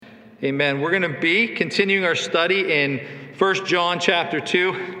Amen. We're going to be continuing our study in 1 John chapter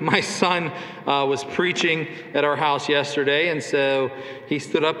 2. My son was preaching at our house yesterday, and so he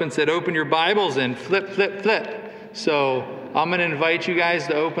stood up and said, "Open your Bibles and flip, flip, flip." So I'm going to invite you guys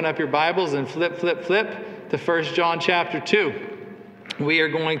to open up your Bibles and flip, flip, flip to 1 John chapter 2. We are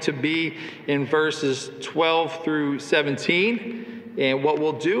going to be in verses 12 through 17. And what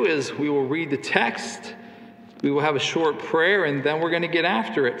we'll do is we will read the text. We will have a short prayer, and then we're going to get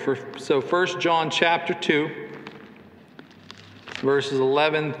after it. So 1 John chapter 2, verses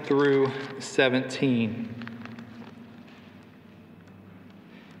 11 through 17.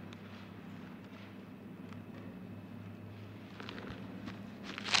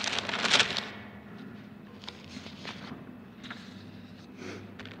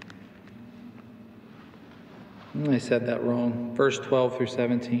 I said that wrong. Verse 12 through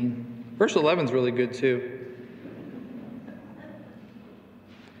 17. Verse 11 is really good too.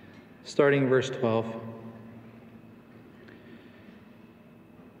 Starting verse 12.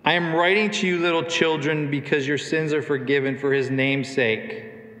 I am writing to you, little children, because your sins are forgiven for his name's sake.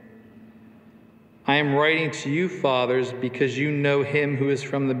 I am writing to you, fathers, because you know him who is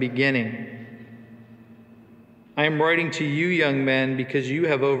from the beginning. I am writing to you, young men, because you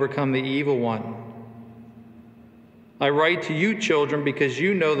have overcome the evil one. I write to you, children, because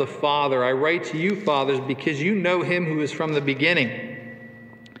you know the Father. I write to you, fathers, because you know him who is from the beginning.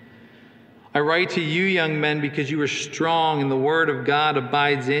 I write to you, young men, because you are strong, and the word of God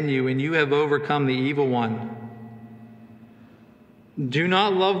abides in you, and you have overcome the evil one. Do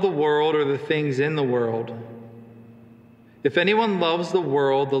not love the world or the things in the world. If anyone loves the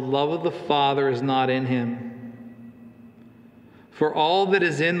world, the love of the Father is not in him. For all that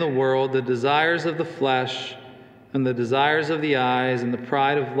is in the world, the desires of the flesh, and the desires of the eyes, and the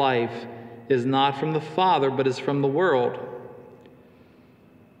pride of life, is not from the Father, but is from the world.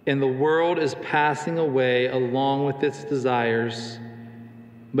 And the world is passing away along with its desires,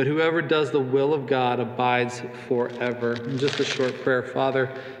 but whoever does the will of God abides forever. And just a short prayer.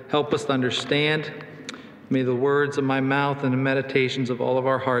 Father, help us to understand. May the words of my mouth and the meditations of all of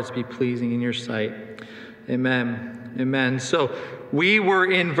our hearts be pleasing in your sight. Amen. Amen. So we were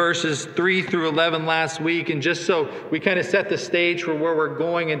in verses 3 through 11 last week, and just so we kind of set the stage for where we're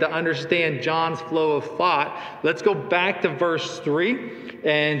going and to understand John's flow of thought, let's go back to verse 3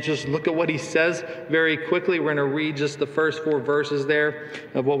 and just look at what he says very quickly. We're going to read just the first 4 verses there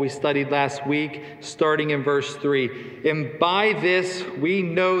of what we studied last week, starting in verse 3. And by this we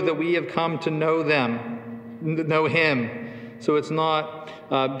know that we have come to know him. So it's not,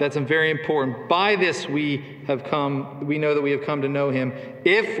 that's very important. By this we know that we have come to know him,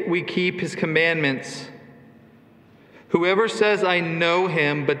 if we keep his commandments. Whoever says, I know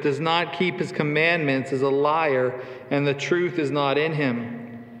him, but does not keep his commandments is a liar, and the truth is not in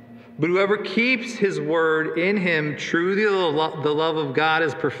him. But whoever keeps his word, in him truly the love of God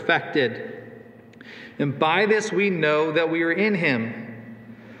is perfected. And by this we know that we are in him.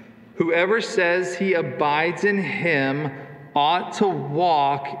 Whoever says he abides in him ought to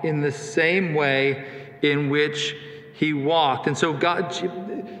walk in the same way in which he walked. And so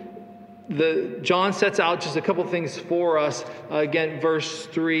John sets out just a couple things for us. Again, verse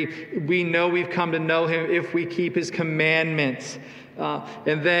 3, we know we've come to know him if we keep his commandments.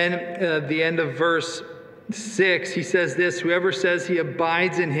 And then at the end of verse 6, he says this, whoever says he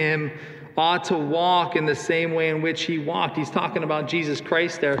abides in him ought to walk in the same way in which he walked. He's talking about Jesus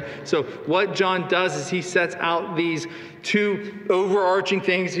Christ there. So what John does is he sets out these 2 overarching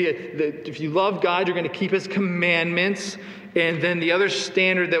things. If you love God, you're going to keep his commandments. And then the other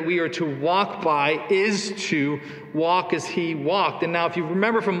standard that we are to walk by is to walk as he walked. And now if you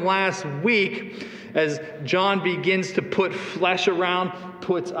remember from last week, as John begins to put flesh around,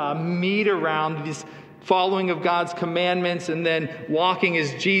 puts meat around this following of God's commandments, and then walking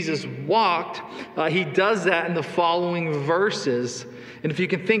as Jesus walked, he does that in the following verses. And if you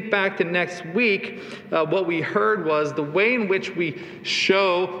can think back to next week, what we heard was the way in which we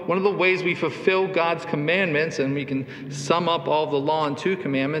show, one of the ways we fulfill God's commandments, and we can sum up all the law in 2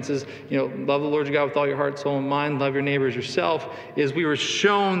 commandments, is, love the Lord your God with all your heart, soul, and mind, love your neighbor as yourself, is we were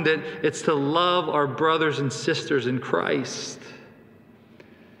shown that it's to love our brothers and sisters in Christ.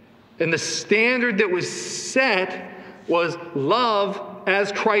 And the standard that was set was love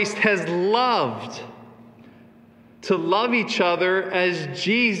as Christ has loved. To love each other as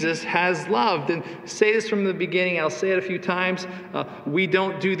Jesus has loved. And say this from the beginning, I'll say it a few times. We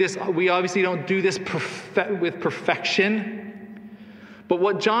don't do this, we obviously don't do this with perfection. But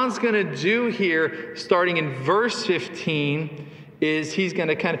what John's going to do here, starting in verse 15, is he's going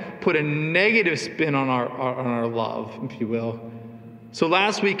to kind of put a negative spin on our love, if you will. So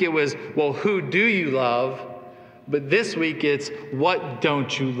last week it was, well, who do you love? But this week it's, what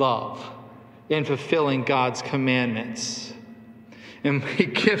don't you love in fulfilling God's commandments? And he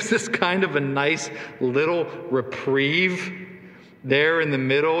gives us kind of a nice little reprieve there in the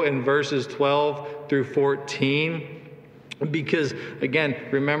middle in verses 12 through 14. Because, again,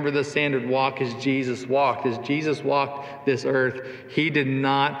 remember the standard walk as Jesus walked. As Jesus walked this earth, he did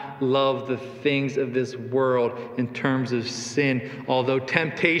not love the things of this world in terms of sin. Although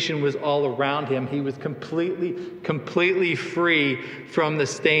temptation was all around him, he was completely free from the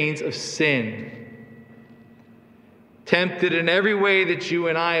stains of sin. Tempted in every way that you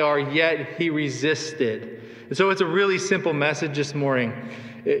and I are, yet he resisted. And so it's a really simple message this morning.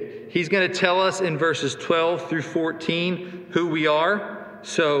 He's going to tell us in verses 12 through 14 who we are.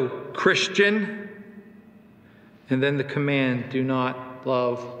 So, Christian. And then the command, do not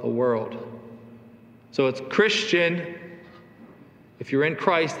love the world. So it's Christian. If you're in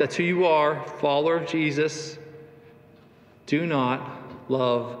Christ, that's who you are. Follower of Jesus. Do not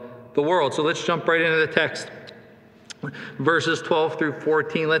love the world. So let's jump right into the text. Verses 12 through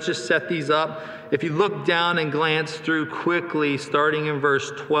 14. Let's just set these up. If you look down and glance through quickly, starting in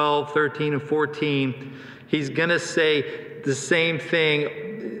verse 12, 13, and 14, he's going to say the same thing.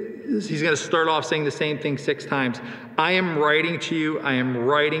 He's going to start off saying the same thing 6 times. I am writing to you, I am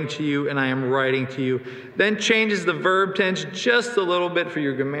writing to you, and I am writing to you. Then changes the verb tense just a little bit for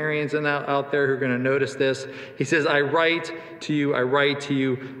your grammarians out there who are going to notice this. He says, I write to you, I write to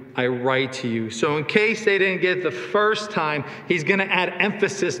you, I write to you. So in case they didn't get it the first time, he's going to add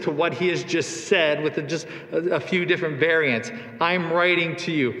emphasis to what he has just said with just a few different variants. I'm writing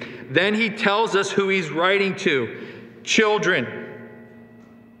to you. Then he tells us who he's writing to. Children,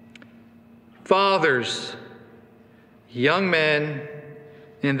 fathers, young men,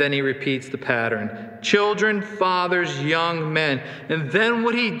 and then he repeats the pattern. Children, fathers, young men. And then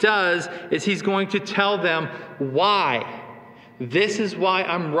what he does is he's going to tell them why. This is why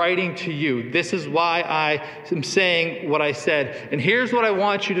I'm writing to you. This is why I am saying what I said. And here's what I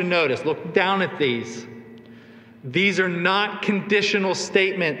want you to notice. Look down at these. These are not conditional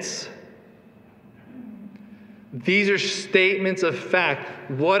statements. These are statements of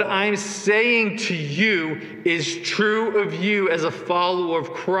fact. What I'm saying to you is true of you as a follower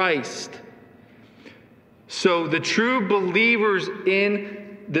of Christ. So the true believers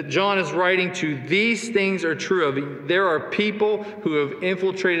that John is writing to, these things are true of. There are people who have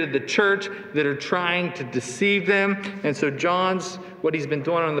infiltrated the church that are trying to deceive them. And so what he's been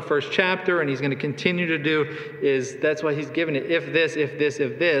doing in the first chapter, and he's going to continue to do, is that's why he's given it, if this, if this,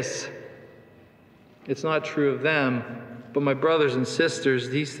 if this. It's not true of them. But my brothers and sisters,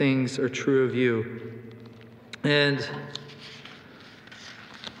 these things are true of you. And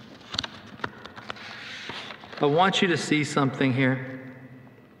I want you to see something here.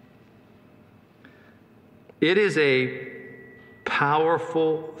 It is a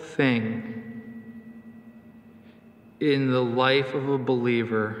powerful thing in the life of a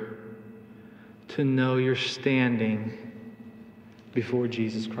believer to know you're standing before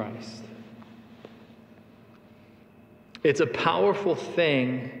Jesus Christ. It's a powerful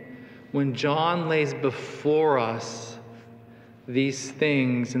thing when John lays before us these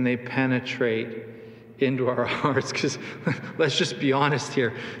things and they penetrate into our hearts, because let's just be honest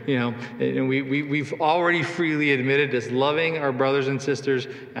here, and we've already freely admitted this. Loving our brothers and sisters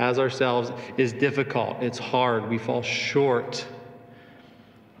as ourselves is difficult. It's hard. We fall short.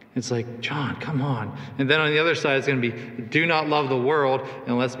 It's like, John, come on. And then on the other side, it's going to be, do not love the world.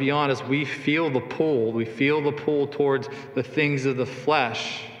 And let's be honest, we feel the pull. We feel the pull towards the things of the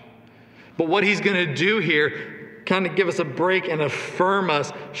flesh. But what he's going to do here, kind of give us a break and affirm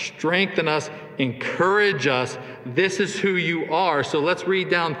us, strengthen us, encourage us. This is who you are. So let's read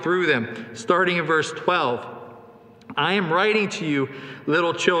down through them, starting in verse 12. I am writing to you,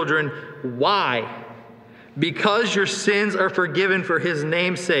 little children. Why? Because your sins are forgiven for his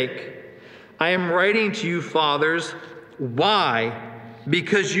name's sake. I am writing to you, fathers. Why?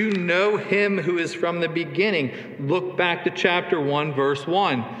 Because you know him who is from the beginning. Look back to chapter 1, verse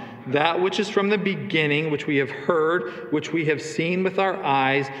 1. That which is from the beginning, which we have heard, which we have seen with our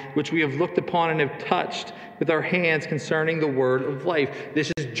eyes, which we have looked upon and have touched with our hands concerning the word of life.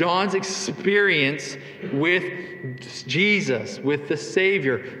 This is John's experience with Jesus, with the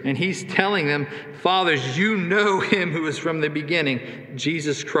Savior. And he's telling them, fathers, you know him who is from the beginning,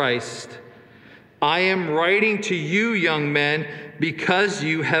 Jesus Christ. I am writing to you, young men, because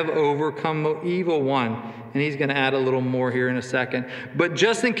you have overcome the evil one. And he's going to add a little more here in a second. But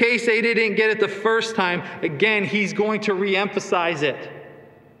just in case they didn't get it the first time, again, he's going to reemphasize it.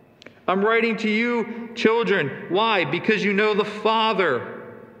 I'm writing to you, children. Why? Because you know the Father.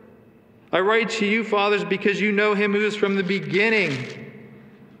 I write to you, fathers, because you know him who is from the beginning.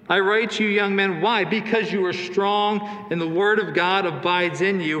 I write to you, young men. Why? Because you are strong, and the word of God abides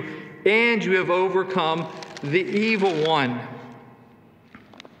in you, and you have overcome the evil one.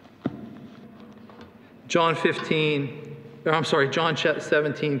 John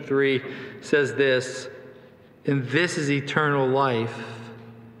 17:3 says this, and this is eternal life,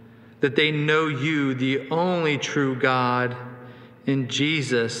 that they know you, the only true God, and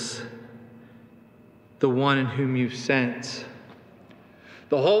Jesus, the one in whom you've sent.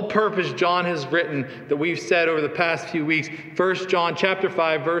 The whole purpose John has written that we've said over the past few weeks, 1 John chapter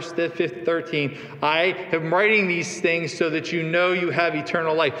 5, verse 13, I am writing these things so that you know you have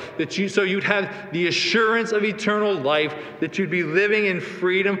eternal life, so you'd have the assurance of eternal life, that you'd be living in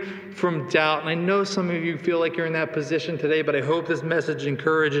freedom from doubt. And I know some of you feel like you're in that position today, but I hope this message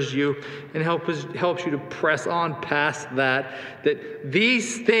encourages you and helps you to press on past that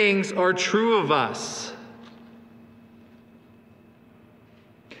these things are true of us.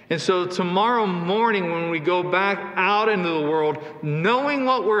 And so tomorrow morning when we go back out into the world, knowing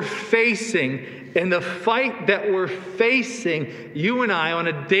what we're facing and the fight that we're facing, you and I on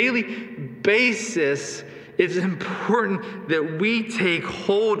a daily basis, it's important that we take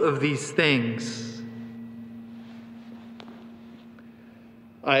hold of these things.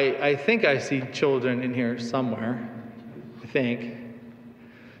 I think I see children in here somewhere, I think.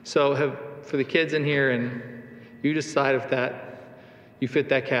 So for the kids in here, and you decide if you fit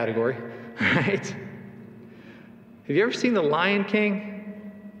that category, right? Have you ever seen The Lion King?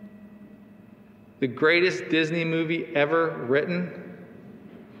 The greatest Disney movie ever written?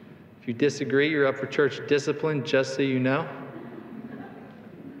 If you disagree, you're up for church discipline, just so you know.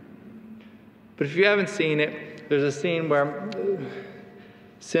 But if you haven't seen it, there's a scene where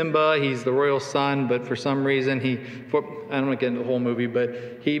Simba, he's the royal son, but for some reason I don't want to get into the whole movie, but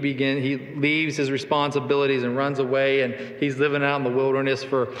he leaves his responsibilities and runs away, and he's living out in the wilderness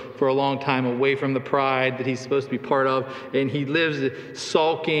for a long time, away from the pride that he's supposed to be part of, and he lives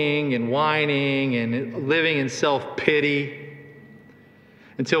sulking and whining and living in self-pity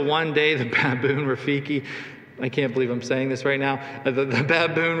until one day the baboon Rafiki, I can't believe I'm saying this right now, the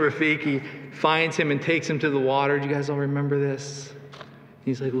baboon Rafiki finds him and takes him to the water. Do you guys all remember this?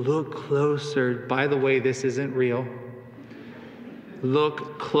 He's like, look closer. By the way, this isn't real.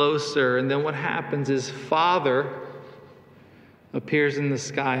 Look closer. And then what happens is Father appears in the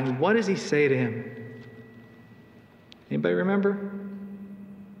sky. And what does he say to him? Anybody remember?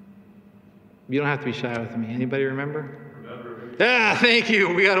 You don't have to be shy with me. Anybody remember? Ah, thank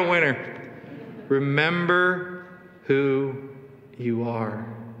you. We got a winner. Remember who you are.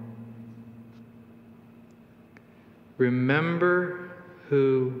 Remember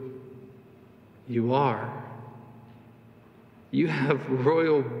who you are. You have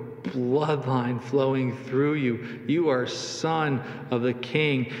royal bloodline flowing through you. You are son of the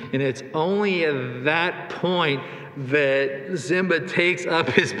king. And it's only at that point that Simba takes up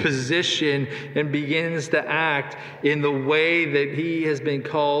his position and begins to act in the way that he has been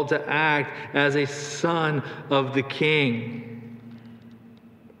called to act as a son of the king.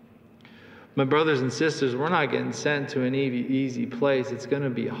 My brothers and sisters, we're not getting sent to an easy place. It's going to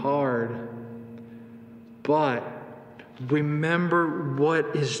be hard. But remember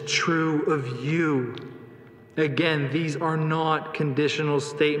what is true of you. Again, these are not conditional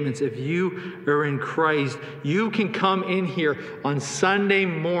statements. If you are in Christ, you can come in here on Sunday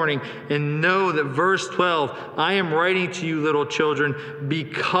morning and know that verse 12, I am writing to you, little children,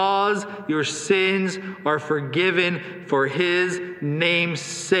 because your sins are forgiven for his name's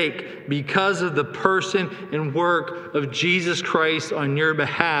sake, because of the person and work of Jesus Christ on your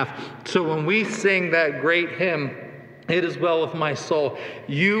behalf. So when we sing that great hymn, It is well with my soul,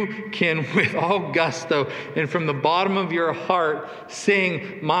 you can with all gusto and from the bottom of your heart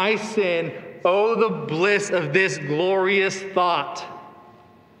sing, my sin, oh the bliss of this glorious thought.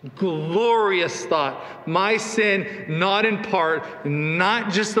 Glorious thought. My sin, not in part,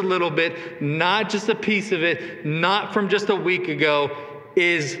 not just a little bit, not just a piece of it, not from just a week ago,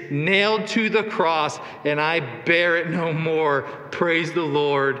 is nailed to the cross, and I bear it no more. Praise the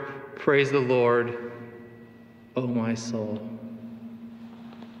Lord. Praise the Lord. Oh, my soul.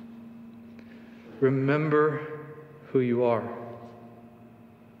 Remember who you are.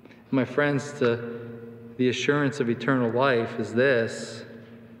 My friends, the assurance of eternal life is this,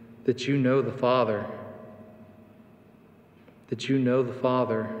 that you know the Father. That you know the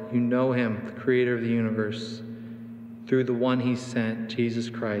Father. You know him, the creator of the universe, through the one he sent, Jesus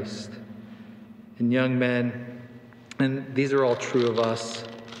Christ. And young men, and these are all true of us,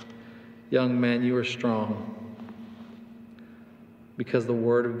 Young men, you are strong, because the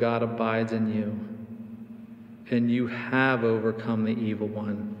word of God abides in you, and you have overcome the evil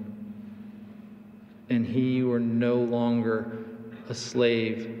one. And you are no longer a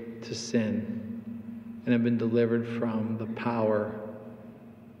slave to sin, and have been delivered from the power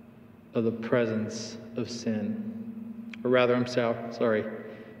of the presence of sin. Or rather, I'm sorry, I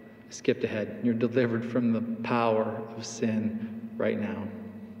skipped ahead. You're delivered from the power of sin right now.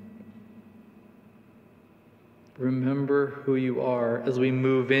 Remember who you are as we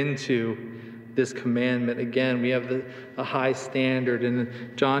move into this commandment. Again, we have a high standard, and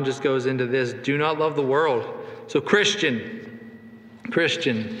John just goes into this. Do not love the world. So Christian,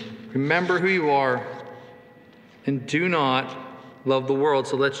 remember who you are, and do not love the world.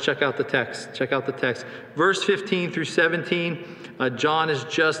 So let's check out the text. Verse 15 through 17, John has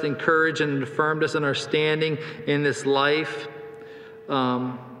just encouraged and affirmed us in our standing in this life.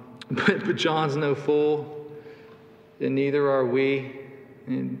 But John's no fool, and neither are we.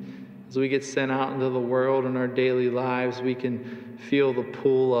 And as we get sent out into the world in our daily lives, we can feel the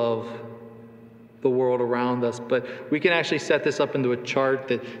pull of the world around us. But we can actually set this up into a chart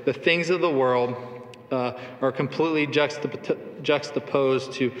that the things of the world are completely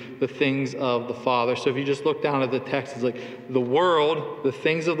juxtaposed to the things of the Father. So if you just look down at the text, it's like the world, the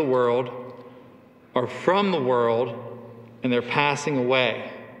things of the world are from the world, and they're passing away.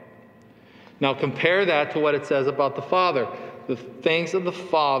 Now compare that to what it says about the Father. The things of the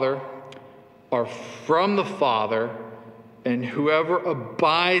Father are from the Father, and whoever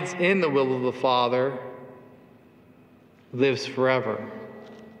abides in the will of the Father lives forever.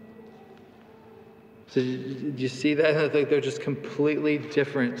 So do you see that? I think they're just completely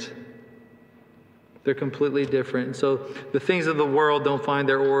different. They're completely different. And so the things of the world don't find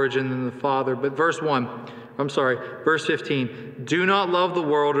their origin in the Father. But verse 15, do not love the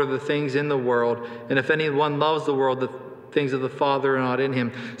world or the things in the world. And if anyone loves the world, the things of the Father are not in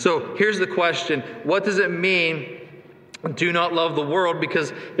him. So here's the question. What does it mean, do not love the world?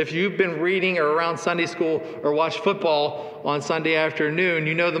 Because if you've been reading or around Sunday school or watched football on Sunday afternoon,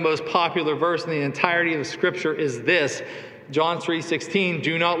 you know the most popular verse in the entirety of the Scripture is this, John 3:16,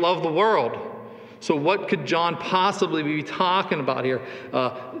 do not love the world. So what could John possibly be talking about here?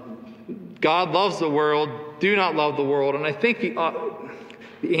 God loves the world, do not love the world. And I think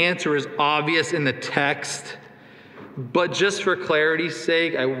the answer is obvious in the text. But just for clarity's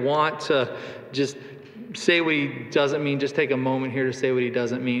sake, I want to just say what he doesn't mean. Just take a moment here to say what he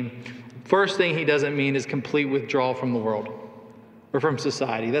doesn't mean. First thing he doesn't mean is complete withdrawal from the world or from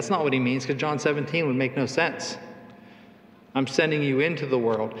society. That's not what he means, because John 17 would make no sense. I'm sending you into the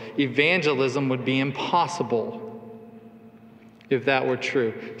world. Evangelism would be impossible if that were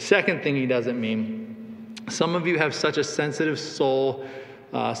true. Second thing he doesn't mean, some of you have such a sensitive soul,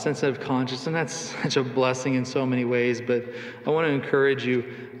 sensitive conscience, and that's such a blessing in so many ways. But I want to encourage you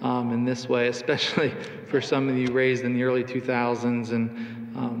in this way, especially for some of you raised in the early 2000s and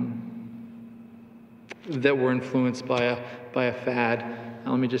that were influenced by a fad.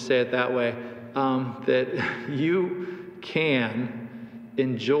 Let me just say it that way, that you can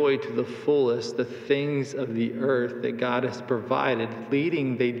enjoy to the fullest the things of the earth that God has provided,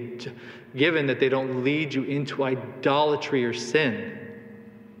 given that they don't lead you into idolatry or sin.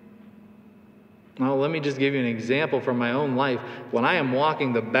 Now, let me just give you an example from my own life. When I am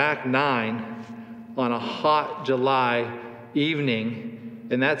walking the back nine on a hot July evening,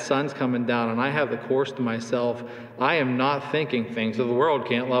 and that sun's coming down, and I have the course to myself, I am not thinking things of the world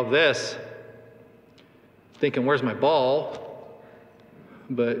can't love this. Thinking, where's my ball?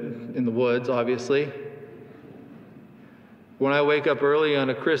 But in the woods, obviously. When I wake up early on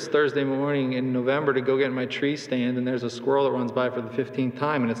a crisp Thursday morning in November to go get in my tree stand, and there's a squirrel that runs by for the 15th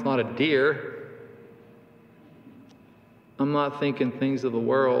time, and it's not a deer, I'm not thinking things of the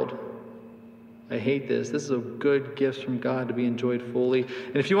world. I hate this. This is a good gift from God to be enjoyed fully.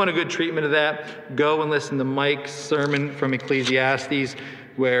 And if you want a good treatment of that, go and listen to Mike's sermon from Ecclesiastes,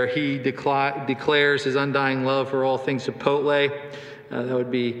 where he declares his undying love for all things Chipotle.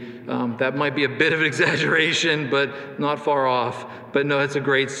 That might be a bit of an exaggeration, but not far off. But no, it's a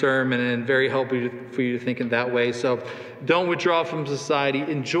great sermon and very helpful for you to think in that way. So don't withdraw from society.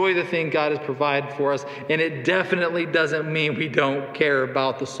 Enjoy the thing God has provided for us. And it definitely doesn't mean we don't care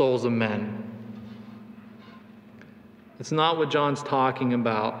about the souls of men. It's not what John's talking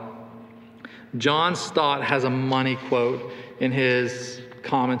about. John Stott has a money quote in his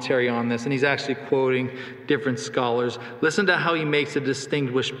commentary on this, and he's actually quoting different scholars. Listen to how he makes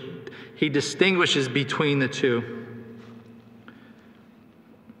he distinguishes between the two.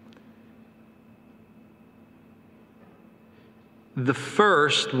 The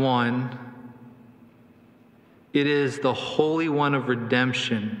first one, it is the Holy One of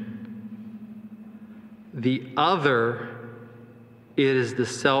redemption. The other, it is the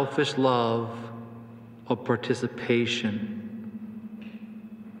selfish love of participation.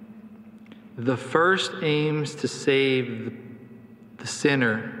 The first aims to save the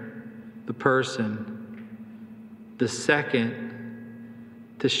sinner, the person. The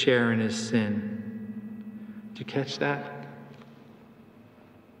second, to share in his sin. Did you catch that?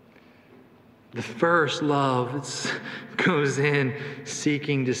 The first love goes in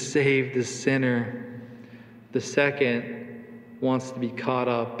seeking to save the sinner. The second wants to be caught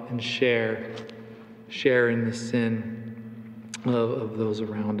up and share in the sin of those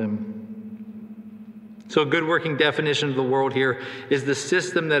around him. So a good working definition of the world here is the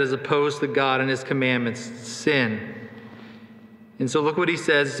system that is opposed to God and his commandments, sin. And so look what he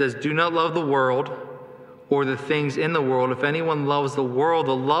says. He says, do not love the world or the things in the world. If anyone loves the world,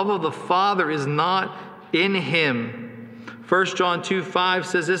 the love of the Father is not in him. 1 John 2:5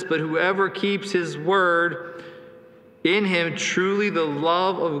 says this, but whoever keeps his word, in him truly the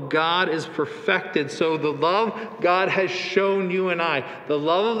love of God is perfected. So the love God has shown you and I, the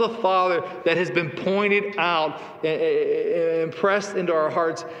love of the Father that has been pointed out, impressed into our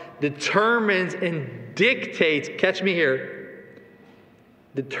hearts, determines and dictates, catch me here,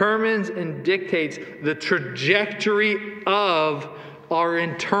 determines and dictates the trajectory of our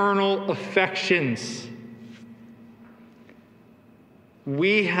internal affections.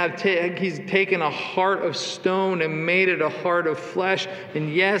 He's taken a heart of stone and made it a heart of flesh.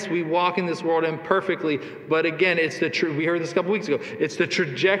 And yes, we walk in this world imperfectly, but again, we heard this a couple weeks ago. It's the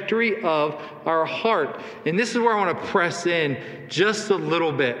trajectory of our heart. And this is where I want to press in just a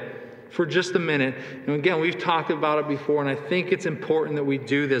little bit. For just a minute. And again, we've talked about it before, and I think it's important that we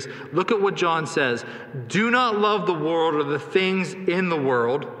do this. Look at what John says. Do not love the world or the things in the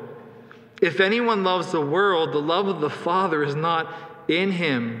world. If anyone loves the world, the love of the Father is not in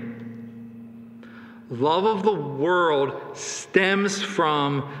him. Love of the world stems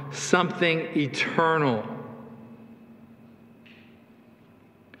from something eternal.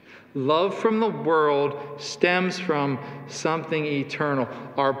 Love from the world stems from something eternal.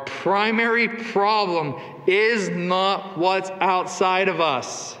 Our primary problem is not what's outside of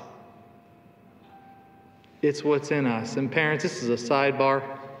us. It's what's in us. And parents, this is a sidebar.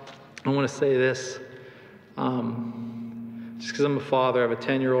 I want to say this. Just because I'm a father, I have a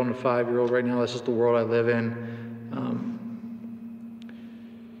 10-year-old and a 5-year-old right now. That's just the world I live in.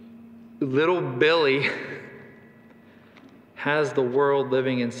 Little Billy has the world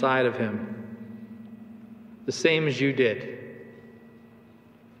living inside of him, the same as you did.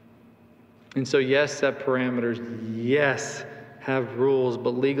 And so, yes, set parameters. Yes, have rules,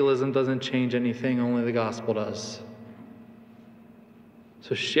 but legalism doesn't change anything. Only the gospel does.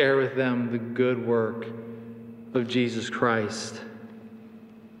 So share with them the good work of Jesus Christ.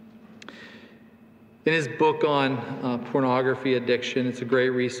 In his book on pornography addiction, it's a great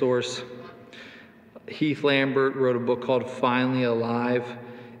resource. Heath Lambert wrote a book called Finally Alive.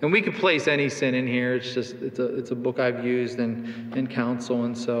 And we could place any sin in here. It's a book I've used in counsel.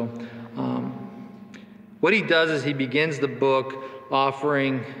 And so what he does is he begins the book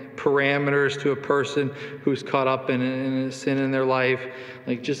offering parameters to a person who's caught up in a sin in their life.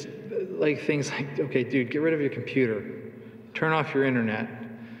 Like things like, okay, dude, get rid of your computer. Turn off your internet.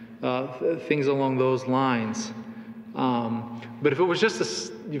 Things along those lines. But if you were just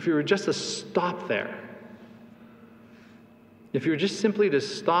to stop there, if you were just simply to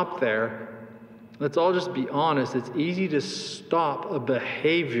stop there, let's all just be honest, it's easy to stop a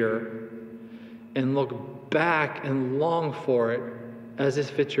behavior and look back and long for it as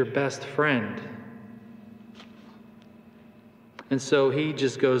if it's your best friend. And so he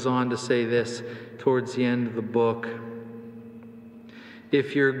just goes on to say this towards the end of the book.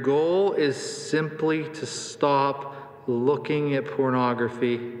 If your goal is simply to stop looking at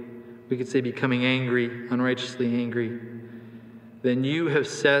pornography, we could say becoming angry, unrighteously angry, then you have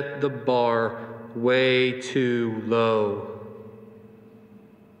set the bar way too low.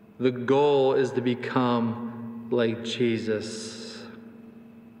 The goal is to become like Jesus.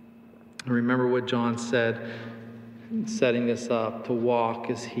 And remember what John said, setting this up, to walk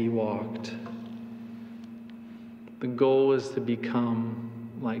as he walked. The goal is to become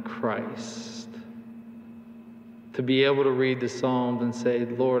like Christ. To be able to read the Psalms and say,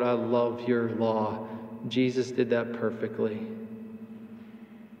 Lord, I love your law. Jesus did that perfectly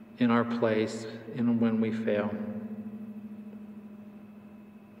in our place and when we fail.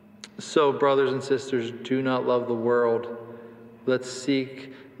 So, brothers and sisters, do not love the world. Let's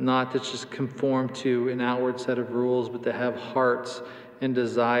seek not to just conform to an outward set of rules, but to have hearts and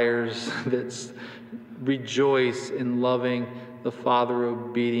desires that rejoice in loving the Father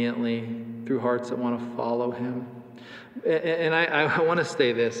obediently through hearts that want to follow him. And I want to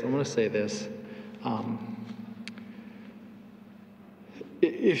say this.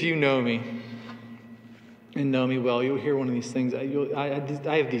 If you know me and know me well, you'll hear one of these things. I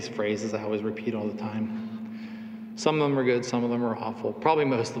have these phrases I always repeat all the time. Some of them are good, some of them are awful. Probably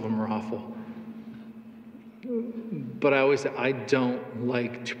most of them are awful. But I always say, I don't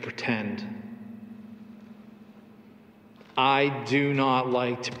like to pretend. I do not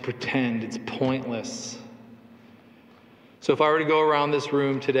like to pretend. It's pointless. So if I were to go around this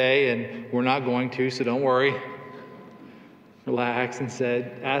room today, and we're not going to, so don't worry, relax, and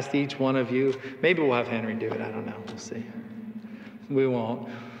asked each one of you, maybe we'll have Henry do it, I don't know, we'll see. We won't.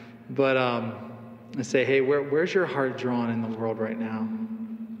 But I say, hey, where's your heart drawn in the world right now?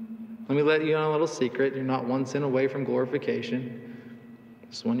 Let me let you know a little secret. You're not one sin away from glorification.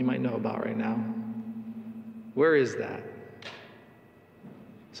 This is one you might know about right now. Where is that?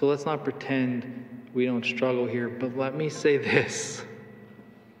 So let's not pretend we don't struggle here, but let me say this.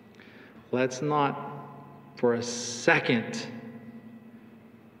 Let's not for a second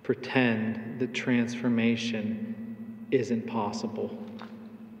pretend that transformation isn't possible.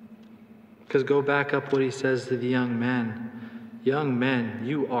 Because go back up what he says to the young men. Young men,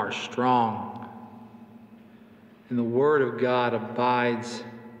 you are strong. And the word of God abides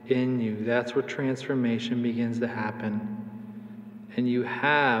in you. That's where transformation begins to happen. And you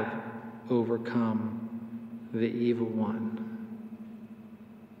have overcome the evil one.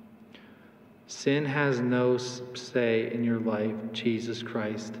 Sin has no say in your life. Jesus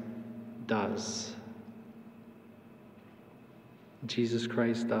Christ does. Jesus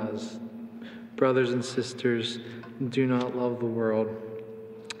Christ does. Brothers and sisters, do not love the world.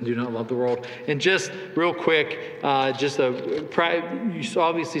 Do not love the world. And just real quick, you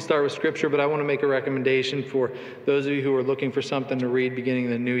obviously start with Scripture, but I want to make a recommendation for those of you who are looking for something to read beginning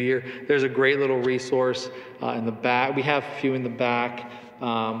of the new year. There's a great little resource in the back. We have a few in the back,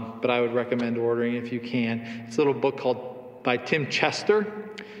 but I would recommend ordering if you can. It's a little book by Tim Chester.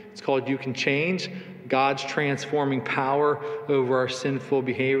 It's called You Can Change: God's Transforming Power Over Our Sinful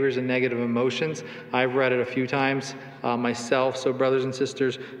Behaviors and Negative Emotions. I've read it a few times myself. So brothers and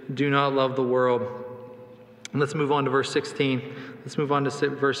sisters, do not love the world. And let's move on to verse 16.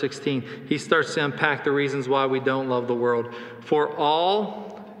 Verse 16. He starts to unpack the reasons why we don't love the world. For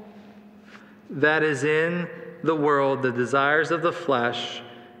all that is in the world, the desires of the flesh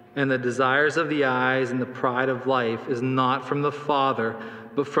and the desires of the eyes and the pride of life, is not from the Father,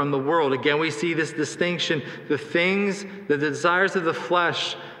 but from the world. Again, we see this distinction. The desires of the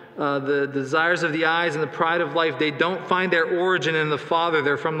flesh, the desires of the eyes, and the pride of life, they don't find their origin in the Father.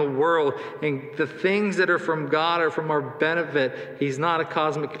 They're from the world. And the things that are from God are from our benefit. He's not a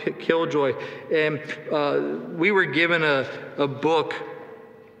cosmic killjoy. And we were given a book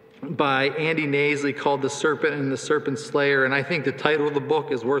by Andy Naisley called The Serpent and the Serpent Slayer. And I think the title of the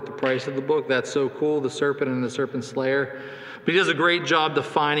book is worth the price of the book. That's so cool, The Serpent and the Serpent Slayer. But he does a great job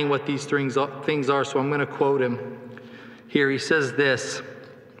defining what these things are, so I'm going to quote him here. He says this: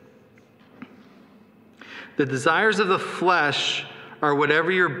 the desires of the flesh are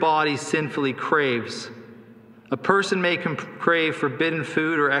whatever your body sinfully craves. A person may crave forbidden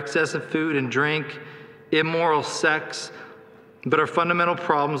food or excessive food and drink, immoral sex, but our fundamental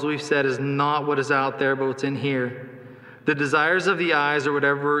problems, we've said, is not what is out there, but what's in here. The desires of the eyes are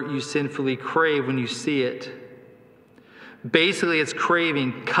whatever you sinfully crave when you see it. Basically, it's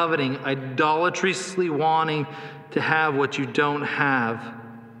craving, coveting, idolatrously wanting to have what you don't have.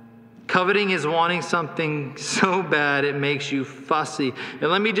 Coveting is wanting something so bad it makes you fussy. And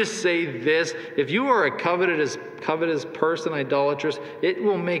let me just say this: if you are a covetous person, idolatrous, it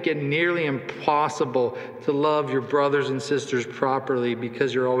will make it nearly impossible to love your brothers and sisters properly,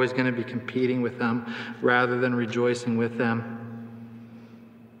 because you're always going to be competing with them rather than rejoicing with them.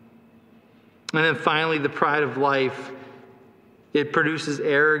 And then finally, the pride of life. It produces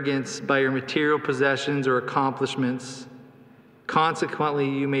arrogance by your material possessions or accomplishments. Consequently,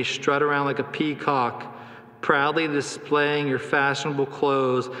 you may strut around like a peacock, proudly displaying your fashionable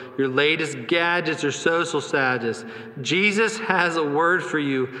clothes, your latest gadgets or social status. Jesus has a word for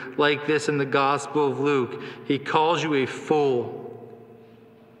you like this in the Gospel of Luke. He calls you a fool.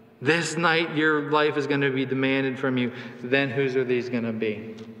 This night your life is going to be demanded from you. Then whose are these going to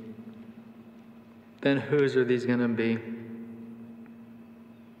be?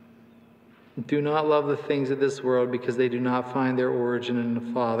 Do not love the things of this world, because they do not find their origin in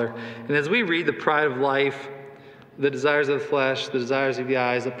the Father. And as we read the pride of life, the desires of the flesh, the desires of the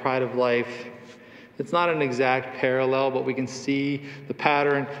eyes, the pride of life. It's not an exact parallel, but we can see the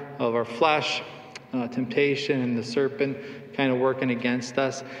pattern of our flesh, temptation, and the serpent kind of working against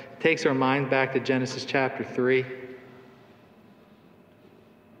us. It takes our mind back to Genesis chapter 3.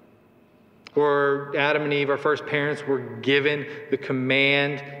 Where Adam and Eve, our first parents, were given the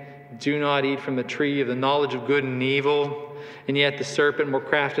command, do not eat from the tree of the knowledge of good and evil. And yet the serpent, more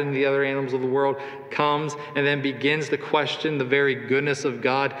crafty than the other animals of the world, comes and then begins to question the very goodness of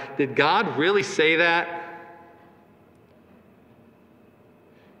God. Did God really say that?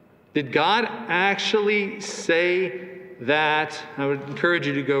 Did God actually say that? I would encourage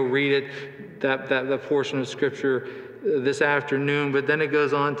you to go read it, that portion of Scripture this afternoon. But then it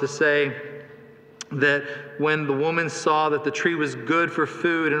goes on to say that when the woman saw that the tree was good for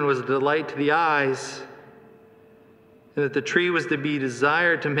food and was a delight to the eyes, and that the tree was to be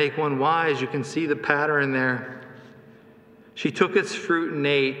desired to make one wise, you can see the pattern there. She took its fruit and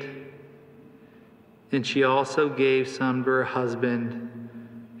ate, and she also gave some to her husband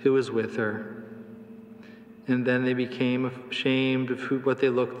who was with her. And then they became ashamed of what they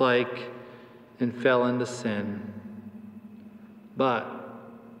looked like and fell into sin. But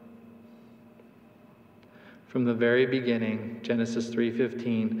from the very beginning, Genesis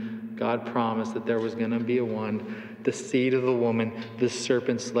 3:15, God promised that there was going to be a one, the seed of the woman, the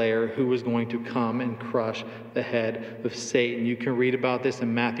serpent slayer, who was going to come and crush the head of Satan. You can read about this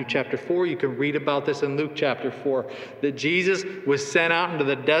in Matthew chapter 4. You can read about this in Luke chapter 4. That Jesus was sent out into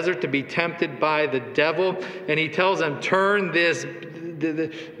the desert to be tempted by the devil. And he tells them, turn this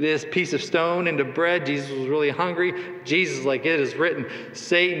piece of stone into bread. Jesus was really hungry. Jesus is like, it is written.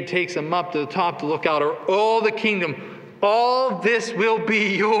 Satan takes him up to the top to look out. All the kingdom, all this will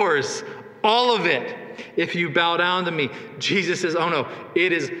be yours. All of it. If you bow down to me. Jesus says, oh no,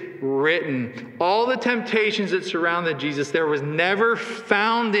 it is written. All the temptations that surrounded Jesus, there was never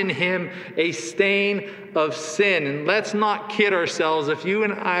found in him a stain of sin. And let's not kid ourselves. If you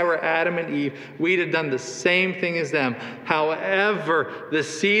and I were Adam and Eve, we'd have done the same thing as them. However, the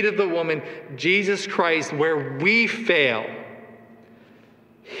seed of the woman, Jesus Christ, where we fail,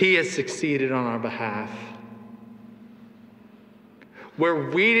 he has succeeded on our behalf. Where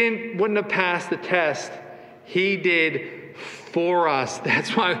we wouldn't have passed the test, he did for us.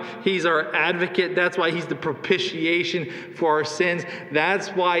 That's why he's our advocate. That's why he's the propitiation for our sins. That's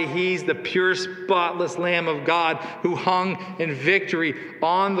why he's the pure, spotless Lamb of God who hung in victory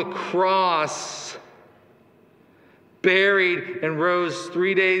on the cross, buried, and rose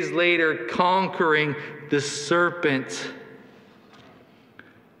 3 days later, conquering the serpent.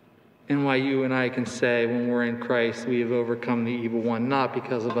 And why you and I can say when we're in Christ, we have overcome the evil one, not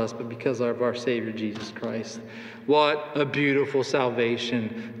because of us, but because of our Savior, Jesus Christ. What a beautiful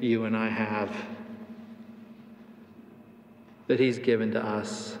salvation you and I have that he's given to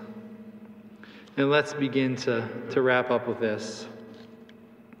us. And let's begin to wrap up with this.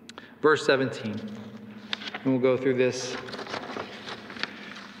 Verse 17. And we'll go through this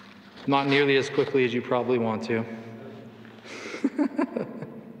not nearly as quickly as you probably want to.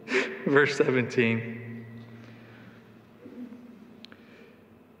 Verse 17.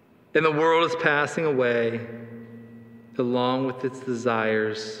 And the world is passing away along with its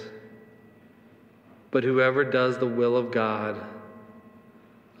desires, but whoever does the will of God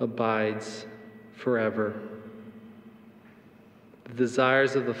abides forever. The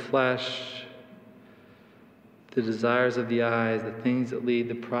desires of the flesh, the desires of the eyes, the things that lead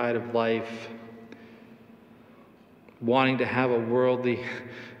to pride of life, wanting to have a worldly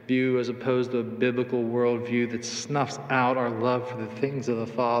view as opposed to a biblical worldview that snuffs out our love for the things of the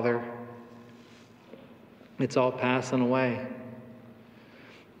Father. It's all passing away.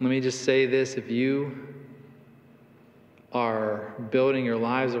 Let me just say this. If you are building your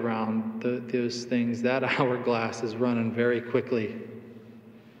lives around those things, that hourglass is running very quickly.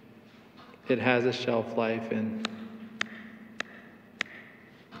 It has a shelf life, and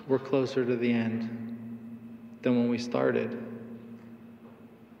we're closer to the end than when we started.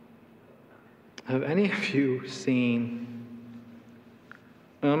 Have any of you seen,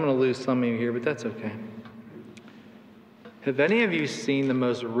 and I'm going to lose some of you here, but that's okay. Have any of you seen the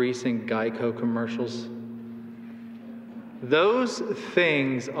most recent Geico commercials? Those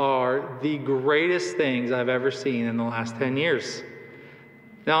things are the greatest things I've ever seen in the last 10 years.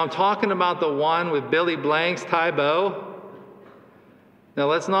 Now, I'm talking about the one with Billy Blank's Tae Bo. Now,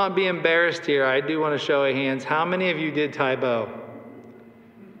 let's not be embarrassed here. I do want to show of hands. How many of you did Tae Bo?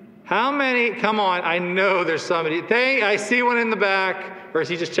 How many? Come on, I know there's somebody. I see one in the back. Or is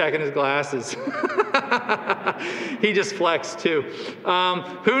he just checking his glasses? He just flexed too.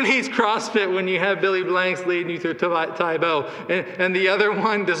 Who needs CrossFit when you have Billy Blanks leading you through Tae-Bo? And the other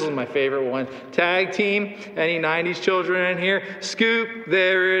one, this is my favorite one. Tag team. Any 90s children in here? Scoop,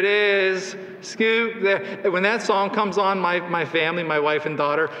 there it is. Scoop, there. When that song comes on, my family, my wife and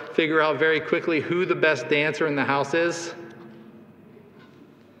daughter, figure out very quickly who the best dancer in the house is.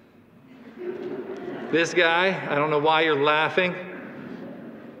 This guy. I don't know why you're laughing.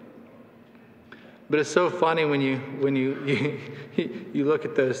 But it's so funny when you look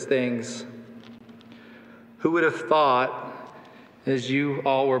at those things. Who would have thought, as you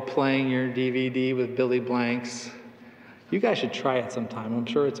all were playing your DVD with Billy Blanks, you guys should try it sometime. I'm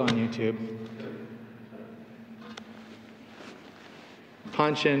sure it's on YouTube.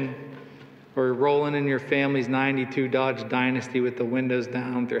 Punching or rolling in your family's 92 Dodge Dynasty with the windows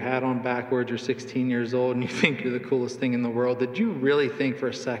down, with your hat on backwards, you're 16 years old, and you think you're the coolest thing in the world. Did you really think for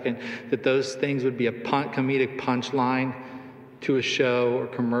a second that those things would be a comedic punchline to a show or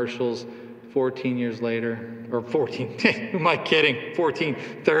commercials 14 years later? Or 14, who am I kidding? 14,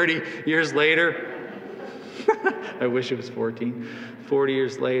 30 years later? I wish it was 14. 40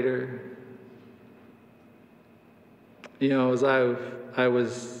 years later. You know, as I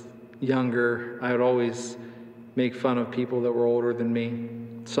was younger, I would always make fun of people that were older than me.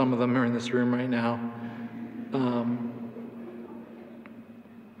 Some of them are in this room right now.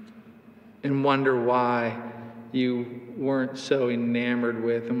 And wonder why you weren't so enamored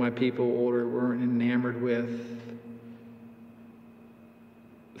with, and why people older weren't enamored with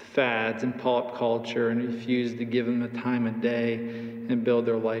fads and pop culture and refused to give them the time of day and build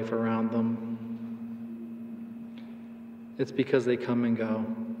their life around them. It's because they come and go.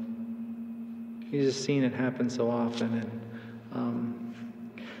 You've just seen it happen so often. And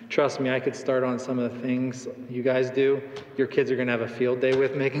trust me, I could start on some of the things you guys do. Your kids are going to have a field day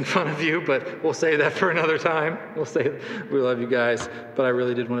with making fun of you, but we'll save that for another time. We'll say we love you guys, but I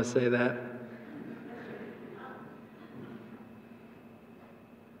really did want to say that.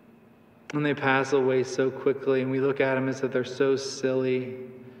 And they pass away so quickly, and we look at them as if they're so silly.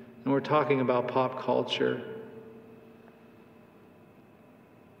 And we're talking about pop culture.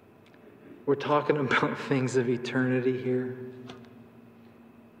 We're talking about things of eternity here.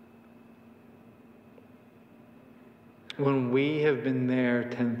 When we have been there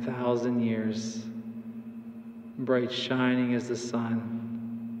 10,000 years, bright shining as the sun,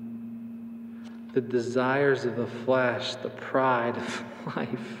 the desires of the flesh, the pride of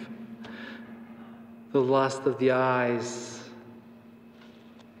life, the lust of the eyes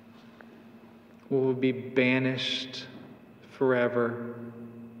will be banished forever,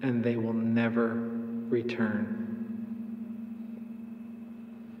 and they will never return.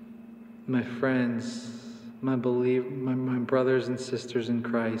 My friends, my brothers and sisters in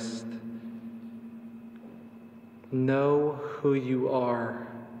Christ, know who you are.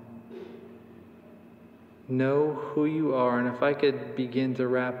 Know who you are. And if I could begin to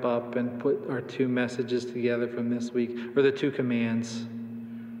wrap up and put our two messages together from this week, or the two commands.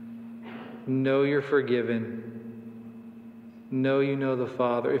 Know you're forgiven. Know you know the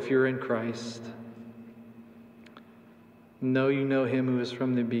Father if you're in Christ. Know you know Him who is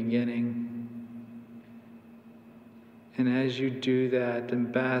from the beginning. And as you do that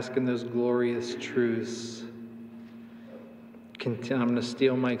and bask in those glorious truths, I'm going to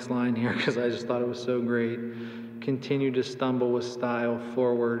steal Mike's line here because I just thought it was so great. Continue to stumble with style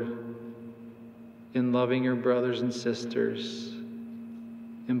forward in loving your brothers and sisters,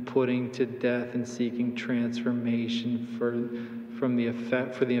 in putting to death and seeking transformation for the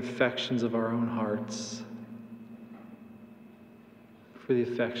affections of our own hearts. For the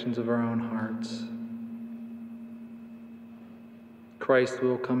affections of our own hearts. Christ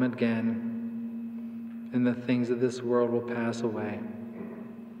will come again, and the things of this world will pass away.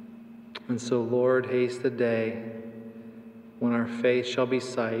 And so, Lord, haste the day when our faith shall be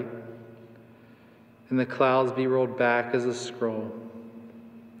sight, and the clouds be rolled back as a scroll.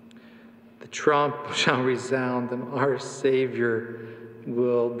 The trump shall resound, and our Savior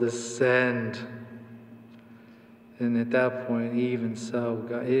will descend. And at that point, even so,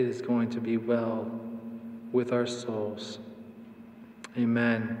 God, it is going to be well with our souls.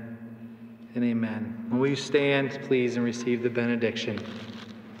 Amen and amen. Will you stand, please, and receive the benediction?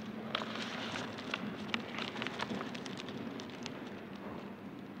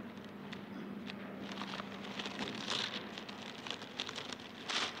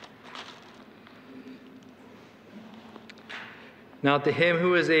 Now to Him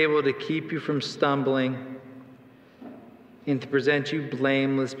who is able to keep you from stumbling and to present you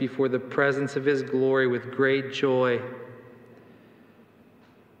blameless before the presence of His glory with great joy,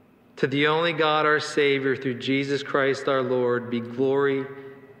 To the only God, our Savior, through Jesus Christ our Lord, be glory,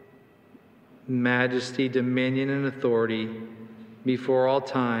 majesty, dominion, and authority before all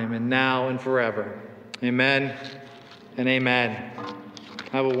time, and now and forever. Amen and amen.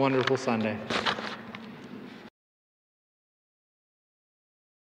 Have a wonderful Sunday.